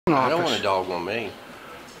office. I don't want a dog on me.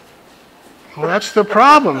 Well, that's the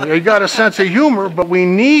problem. They got a sense of humor, but we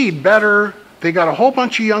need better. They got a whole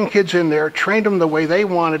bunch of young kids in there, trained them the way they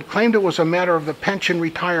wanted, claimed it was a matter of the pension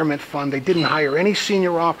retirement fund. They didn't hire any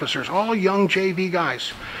senior officers, all young JV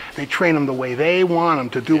guys. They train them the way they want them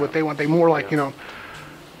to do what they want. They more like,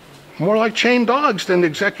 more like chained dogs than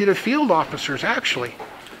executive field officers, actually.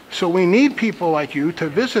 So we need people like you to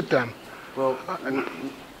visit them. Well,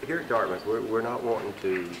 here at Dartmouth, we're not wanting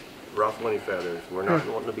to ruffle any feathers. We're not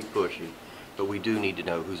wanting to be pushy, but we do need to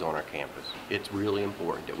know who's on our campus. It's really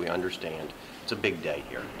important that we understand. It's a big day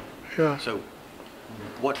here. Yeah. So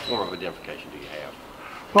what form of identification do you have?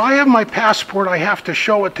 Well, I have my passport. I have to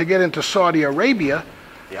show it to get into Saudi Arabia.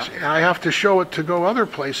 Yeah. I have to show it to go other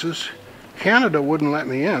places. Canada wouldn't let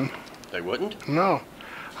me in. They wouldn't? No.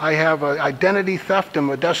 I have identity theft in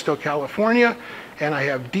Modesto, California, and I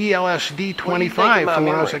have DLSD 25 from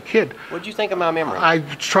when I was a kid. What'd you think of my memory? I'm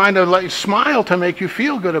trying to let you smile to make you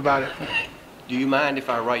feel good about it. Do you mind if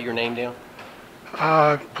I write your name down?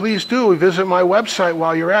 Please do. Visit my website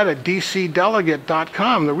while you're at it,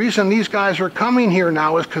 dcdelegate.com. The reason these guys are coming here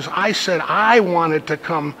now is because I said I wanted to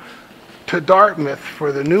come to Dartmouth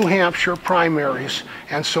for the New Hampshire primaries,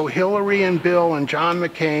 and so Hillary and Bill and John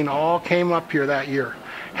McCain all came up here that year.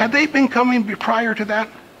 Had they been coming prior to that?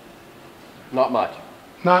 Not much.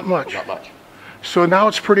 Not much. Not much. So now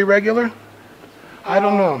it's pretty regular? I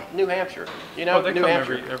don't know. New Hampshire. You know, they New come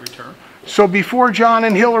Hampshire. every term. So before John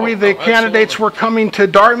and Hillary, the candidates were coming to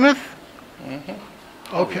Dartmouth?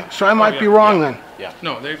 Mm-hmm. Okay, so I might be wrong then. Yeah.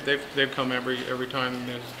 No, they've come every time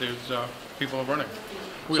there's people running.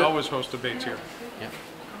 We always host debates here. Yeah.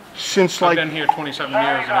 Since I've been here 27 years,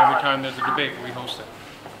 and every time there's a debate, we host it.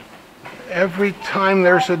 every time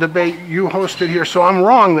there's a debate, you host it here. So I'm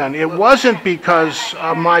wrong then. It wasn't because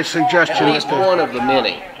of my suggestion. At least one of the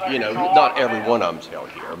many. You know, not every one of them's held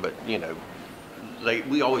here, but you know,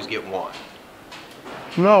 we always get one.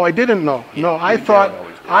 No, I didn't know. No, I thought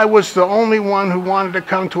I was the only one who wanted to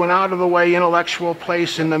come to an out-of-the-way intellectual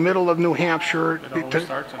place in the middle of New Hampshire. It always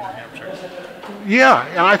starts in New Hampshire. Yeah,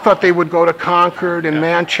 and I thought they would go to Concord and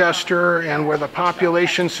Manchester and where the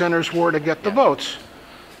population centers were to get the votes.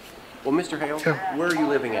 Well, Mr. Hale, where are you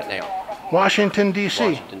living at now? Washington, D.C.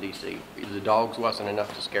 Washington, D.C. The dogs wasn't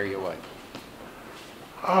enough to scare you away?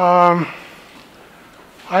 I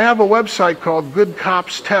have a website called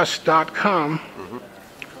goodcopstest.com.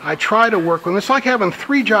 I try to work with them. It's like having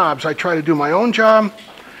 3 jobs. I try to do my own job.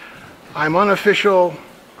 I'm unofficial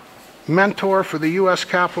mentor for the U.S.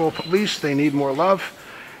 Capitol Police. They need more love.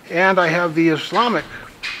 And I have the Islamic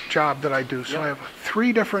job that I do. So I have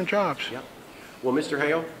 3 different jobs. Yep. Well, Mr.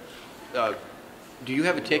 Hale, do you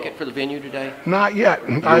have a ticket for the venue today? Not yet.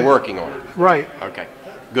 You're working on it. Right. Okay.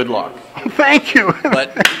 Good luck. Thank you.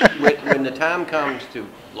 But when the time comes to,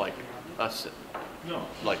 like, us,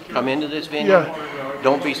 like, come into this venue,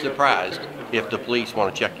 don't be surprised if the police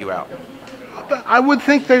want to check you out. I would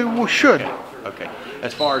think they should. Okay.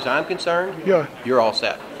 As far as I'm concerned, you're all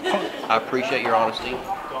set. I appreciate your honesty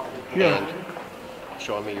and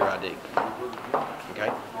showing me your ID. Okay?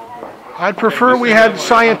 I'd prefer we had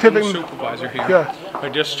scientific... Supervisor here. I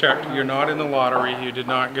just checked. You're not in the lottery. You did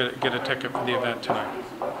not get a ticket for the event tonight.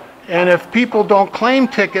 And if people don't claim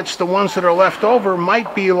tickets, the ones that are left over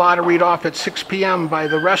might be lotteried off at 6 p.m. by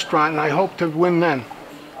the restaurant, and I hope to win then.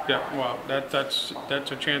 Yeah, well, that's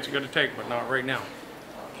a chance you got to take, but not right now.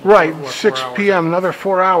 Right, 6 p.m., another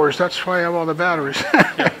 4 hours. That's why I have all the batteries.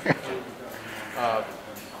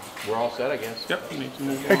 We're all set, I guess. Yep. Need to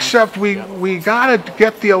move on. Except we got to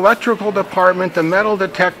get the electrical department, the metal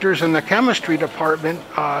detectors, and the chemistry department.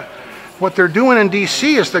 What they're doing in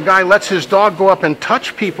D.C. is the guy lets his dog go up and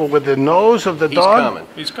touch people with the nose of the dog.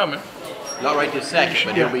 He's coming. Not right this second,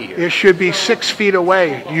 but he'll be here. It should be 6 feet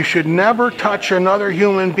away. You should never touch another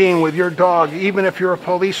human being with your dog, even if you're a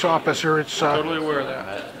police officer. It's totally aware of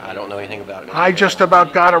that. I don't know anything about it. I just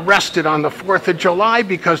about got arrested on the 4th of July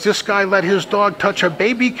because this guy let his dog touch a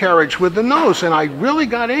baby carriage with the nose, and I really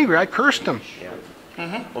got angry. I cursed him.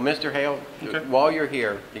 Well, Mr. Hale, while you're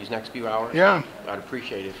here, these next few hours, I'd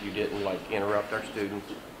appreciate if you didn't, like, interrupt our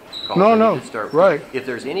students. Right. If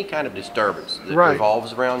there's any kind of disturbance that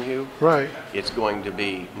revolves around you, it's going to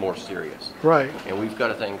be more serious. Right. And we've got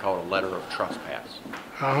a thing called a letter of trespass.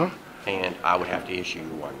 And I would have to issue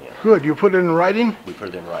you one then. Good. You put it in writing? We put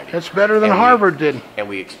it in writing. That's better than Harvard did. And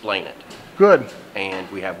we explain it. Good. And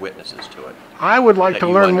we have witnesses to it. I would like to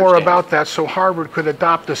learn more about that so Harvard could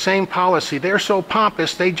adopt the same policy. They're so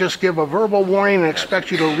pompous, they just give a verbal warning and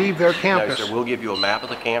expect you to leave their campus. No, sir. We'll give you a map of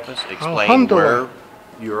the campus, explain where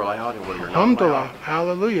you're allowed and where you're not allowed.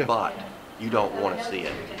 Hallelujah. But you don't want to see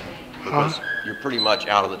it. because you're pretty much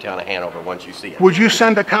out of the town of Hanover once you see it. Would you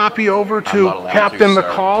send a copy over to Captain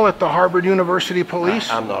McCall at the Harvard University Police?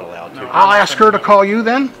 I'm not allowed to. I'll ask her to call you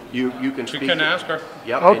then? You can speak. You can ask her.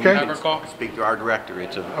 Yep. Okay. And you can call. Speak to our director.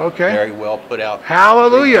 It's a very well put out.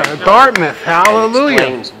 Hallelujah. Dartmouth. Hallelujah.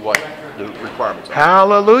 It explains what the requirements are.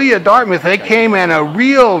 Hallelujah. Dartmouth. They came and a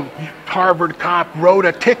real Harvard cop wrote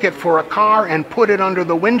a ticket for a car and put it under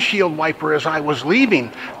the windshield wiper as I was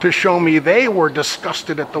leaving to show me they were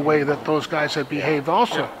disgusted at the way that those guys had behaved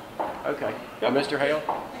also. Okay. Now, Mr. Hale?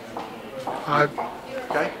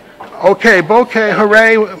 Okay. Okay, bouquet,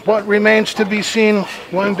 hooray. What remains to be seen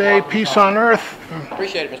one day, peace on earth.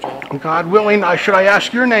 Appreciate it, Mr. Hale. God willing, should I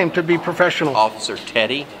ask your name to be professional? Officer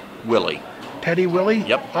Teddy Willy. Teddy Willy?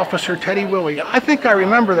 Yep. Officer Teddy Willy. Yep. I think I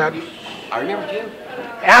remember that. I remember too.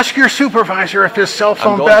 Ask your supervisor if his cell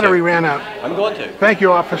phone battery ran out. I'm going to. Thank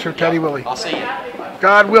you, Officer Teddy Willy. I'll see you.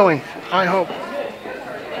 God willing, I hope.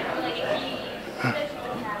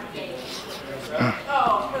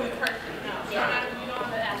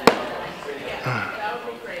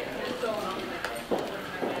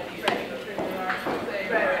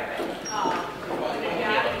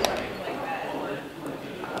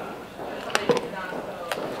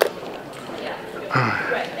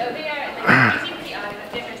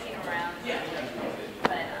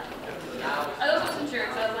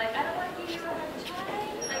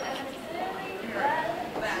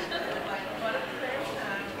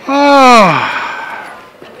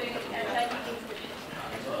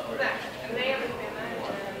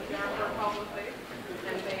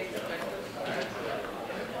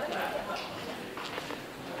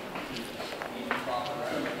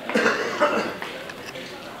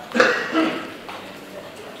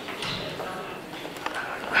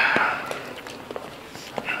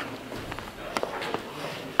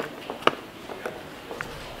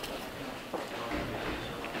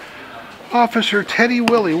 Officer Teddy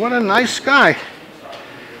Willy, what a nice guy.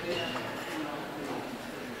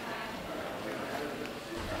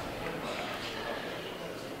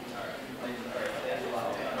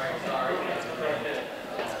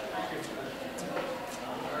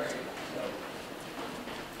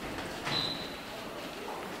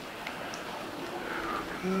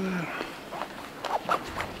 Good.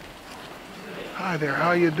 Hi there,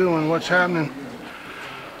 how you doing? What's happening?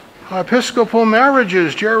 Episcopal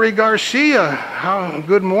marriages, Jerry Garcia.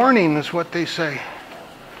 Good morning is what they say.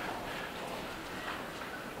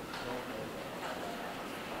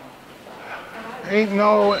 Ain't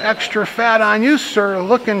no extra fat on you, sir.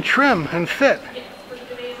 Looking trim and fit.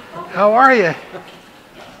 How are you?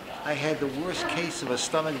 I had the worst case of a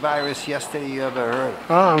stomach virus yesterday you ever heard of.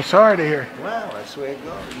 Oh, I'm sorry to hear. Well, that's where it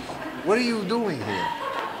goes. What are you doing here?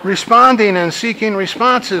 Responding and seeking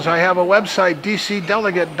responses. I have a website,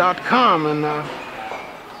 dcdelegate.com, and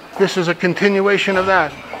this is a continuation of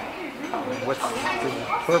that. What's the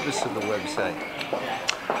purpose of the website?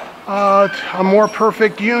 A more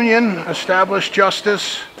perfect union, establish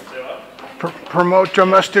justice, promote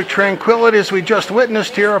domestic tranquility. As we just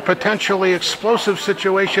witnessed here, a potentially explosive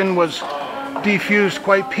situation was defused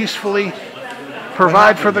quite peacefully,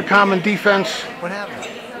 provide for the common defense. What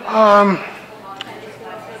happened?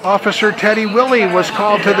 Officer Teddy Willy was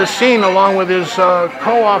called to the scene along with his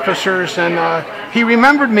co-officers, and he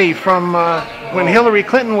remembered me from when Hillary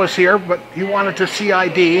Clinton was here, but he wanted to see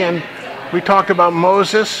ID, and we talked about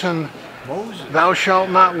Moses and thou shalt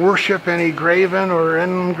not worship any graven or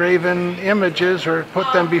engraven images or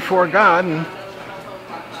put them before God. And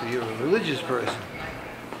so you're a religious person.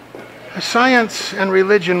 Science and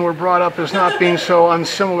religion were brought up as not being so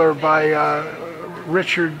unsimilar by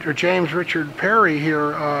James Richard Perry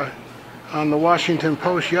here on the Washington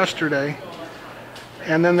Post yesterday.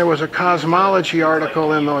 And then there was a cosmology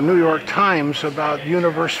article in the New York Times about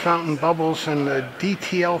universe fountain bubbles and the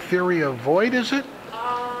DTL theory of void, is it?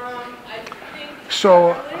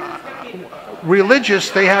 So religious,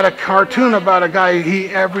 they had a cartoon about a guy,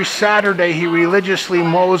 every Saturday he religiously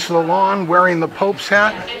mows the lawn wearing the Pope's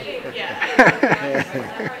hat.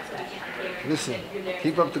 Listen,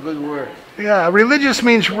 keep up the good work. Yeah, religious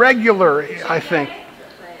means regular, I think.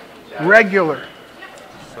 Regular.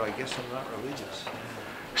 So I guess I'm not religious.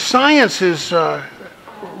 Science is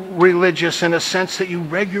religious in a sense that you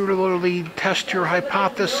regularly test your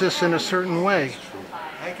hypothesis in a certain way.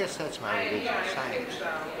 I guess that's my religion, science.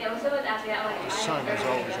 The sun is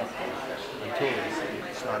always up there until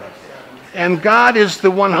it's not up there. And God is the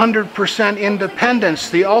 100% independence,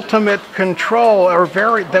 the ultimate control or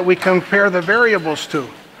that we compare the variables to.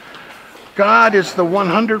 God is the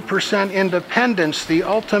 100% independence, the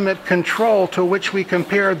ultimate control to which we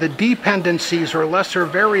compare the dependencies or lesser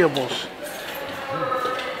variables.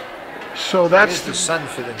 So that's the sun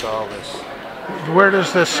fit into all this. Where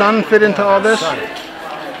does the sun fit into all this?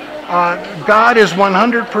 God is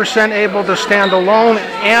 100% able to stand alone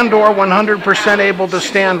and or 100% able to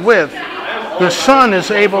stand with. The Son is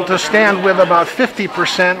able to stand with about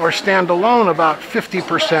 50% or stand alone about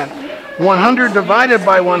 50%. 100 divided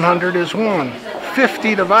by 100 is 1.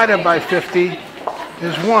 50 divided by 50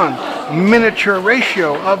 is 1. Miniature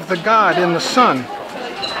ratio of the God in the Son.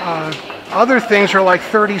 Other things are like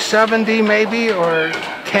 30-70 maybe, or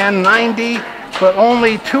 10-90, but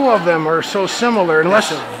only two of them are so similar.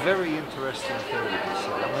 Unless That's a very interesting theory,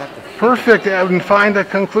 sir. I'm gonna have to perfect, and find a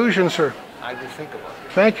conclusion, sir. I will think about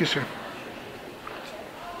it. Thank you, sir.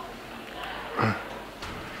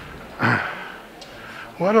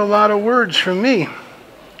 What a lot of words from me.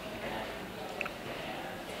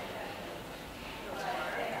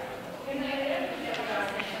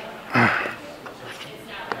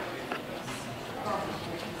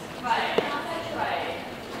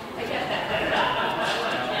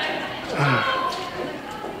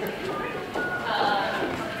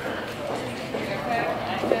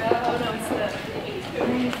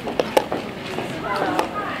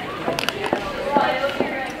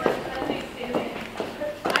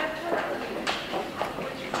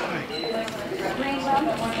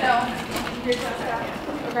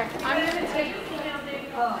 Okay, I'm gonna take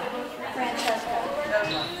Francesca.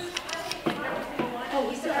 Oh,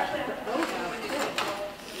 we still have to put those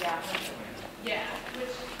out. Yeah.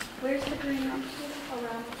 Where's the green one?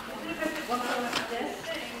 Around. This?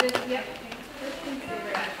 Yep. This can be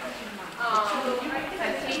right.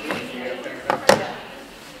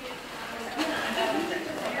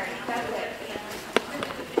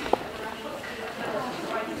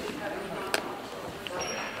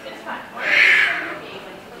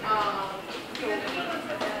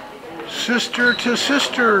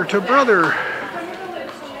 Sister to brother.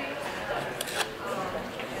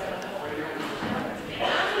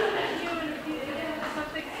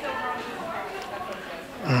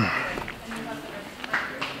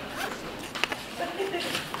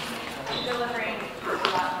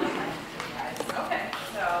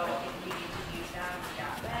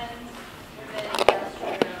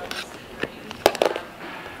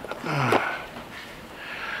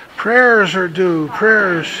 Prayers are due.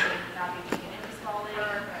 Prayers.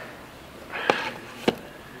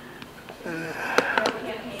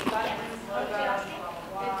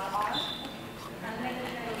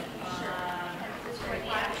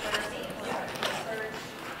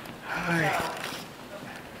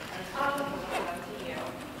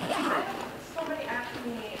 Somebody asked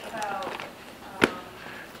me about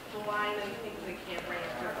the line and things they can't bring it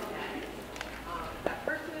through. That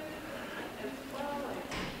person as well.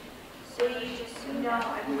 So you just know,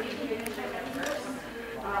 I believe you didn't check it first.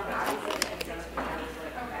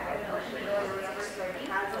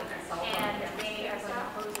 And they are going to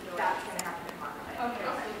close the door. That's going to happen tomorrow. Okay.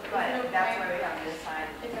 But that's why we have to decide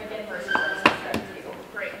if I get first or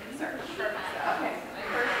great. Sir. Okay.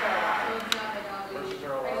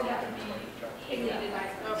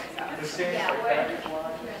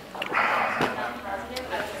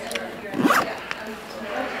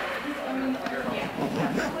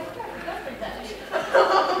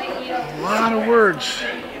 A lot of words.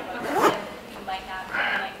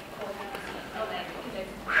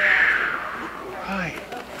 Hi.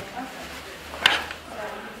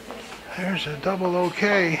 There's a double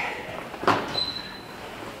OK.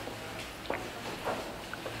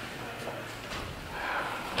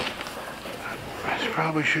 I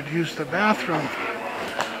probably should use the bathroom.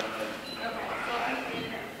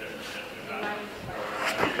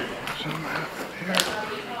 Some here.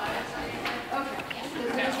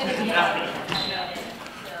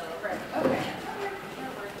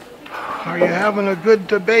 Are you having a good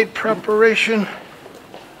debate preparation?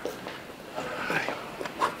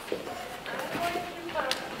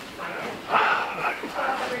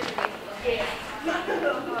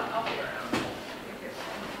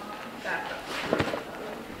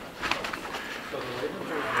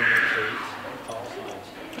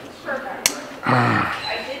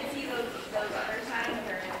 I did see those other signs.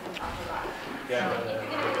 They're in top of that.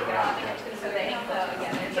 So they have the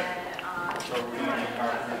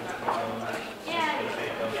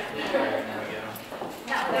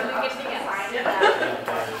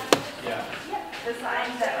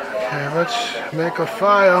Okay, let's make a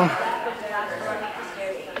file.